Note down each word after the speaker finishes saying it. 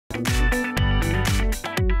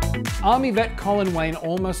Army vet Colin Wayne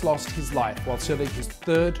almost lost his life while serving his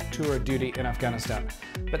third tour of duty in Afghanistan.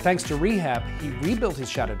 But thanks to rehab, he rebuilt his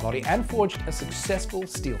shattered body and forged a successful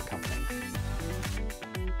steel company.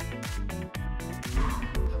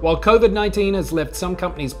 While COVID-19 has left some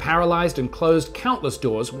companies paralyzed and closed countless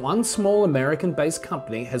doors, one small American-based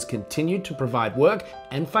company has continued to provide work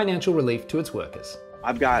and financial relief to its workers.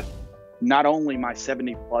 I've got not only my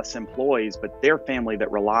 70+ employees, but their family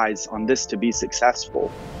that relies on this to be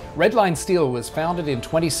successful. Redline Steel was founded in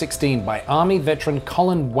 2016 by Army veteran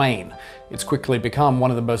Colin Wayne. It's quickly become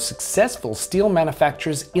one of the most successful steel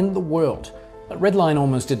manufacturers in the world. But Redline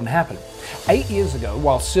almost didn't happen. 8 years ago,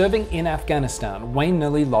 while serving in Afghanistan, Wayne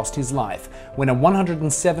nearly lost his life when a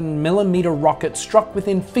 107mm rocket struck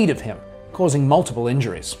within feet of him, causing multiple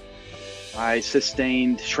injuries. I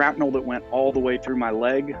sustained shrapnel that went all the way through my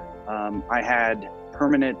leg. I had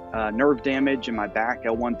permanent nerve damage in my back,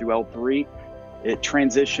 L1 through L3. It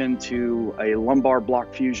transitioned to a lumbar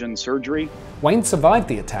block fusion surgery. Wayne survived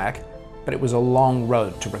the attack, but it was a long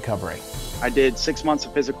road to recovery. I did 6 months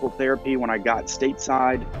of physical therapy when I got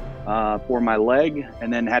stateside for my leg,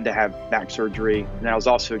 and then had to have back surgery. And I was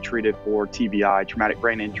also treated for TBI, traumatic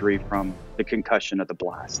brain injury, from the concussion of the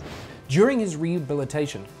blast. During his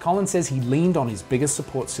rehabilitation, Colin says he leaned on his biggest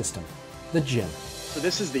support system, the gym. So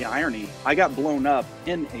this is the irony. I got blown up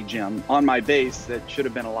in a gym on my base that should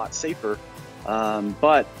have been a lot safer.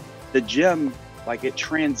 But the gym, it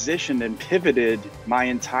transitioned and pivoted my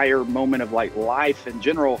entire moment of life in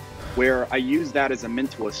general, where I used that as a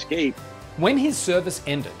mental escape. When his service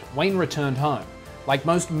ended, Wayne returned home. Like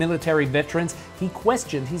most military veterans, he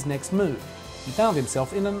questioned his next move. He found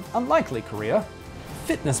himself in an unlikely career,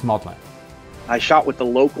 fitness modeling. I shot with a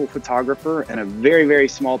local photographer in a very, very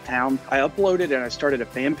small town. I uploaded and I started a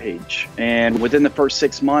fan page. And within the first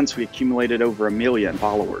 6 months, we accumulated over 1 million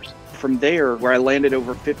followers. From there, where I landed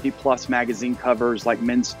over 50+ magazine covers like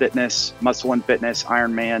Men's Fitness, Muscle and Fitness,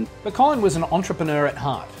 Iron Man. But Colin was an entrepreneur at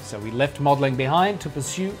heart, so he left modeling behind to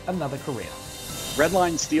pursue another career.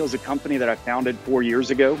 Redline Steel is a company that I founded 4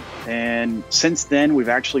 years ago. And since then, we've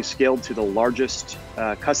actually scaled to the largest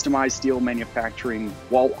customized steel manufacturing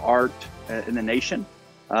wall art in the nation.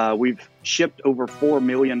 We've shipped over 4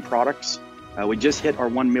 million products. We just hit our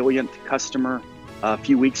 1 millionth customer a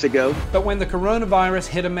few weeks ago. But when the coronavirus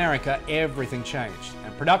hit America, everything changed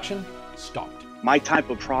and production stopped. My type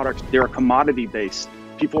of products, they're commodity based.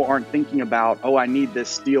 People aren't thinking about, oh, I need this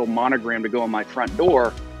steel monogram to go on my front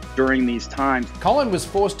door during these times. Colin was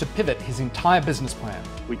forced to pivot his entire business plan.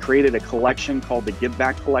 We created a collection called the Give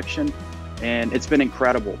Back Collection, and it's been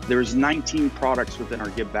incredible. There's 19 products within our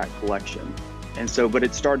Give Back collection. But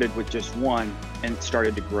it started with just one and it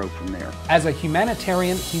started to grow from there. As a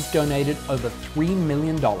humanitarian, he's donated over $3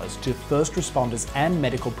 million to first responders and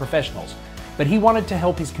medical professionals. But he wanted to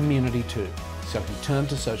help his community too, so he turned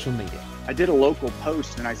to social media. I did a local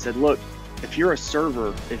post and I said, look, if you're a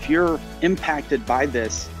server, if you're impacted by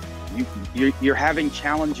this, you're having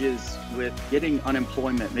challenges with getting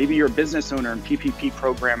unemployment. Maybe you're a business owner and PPP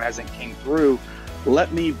program hasn't came through.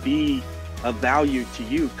 Let me be of value to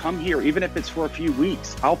you. Come here, even if it's for a few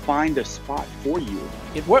weeks. I'll find a spot for you.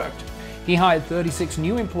 It worked. He hired 36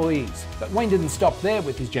 new employees, but Wayne didn't stop there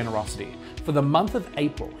with his generosity. For the month of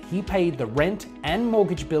April, he paid the rent and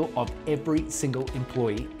mortgage bill of every single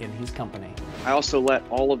employee in his company. I also let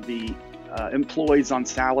all of the employees on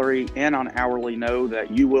salary and on hourly know that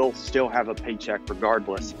you will still have a paycheck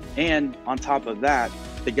regardless. And on top of that,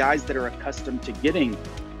 the guys that are accustomed to getting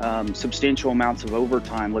substantial amounts of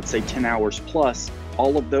overtime, let's say 10 hours plus,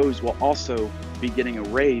 all of those will also be getting a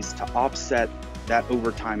raise to offset that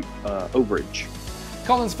overtime overage.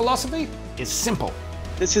 Colin's philosophy is simple.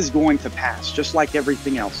 This is going to pass, just like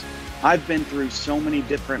everything else. I've been through so many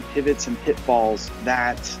different pivots and pitfalls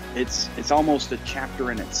that it's almost a chapter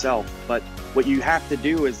in itself. But what you have to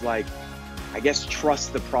do is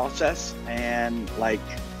trust the process and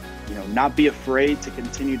not be afraid to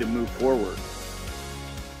continue to move forward.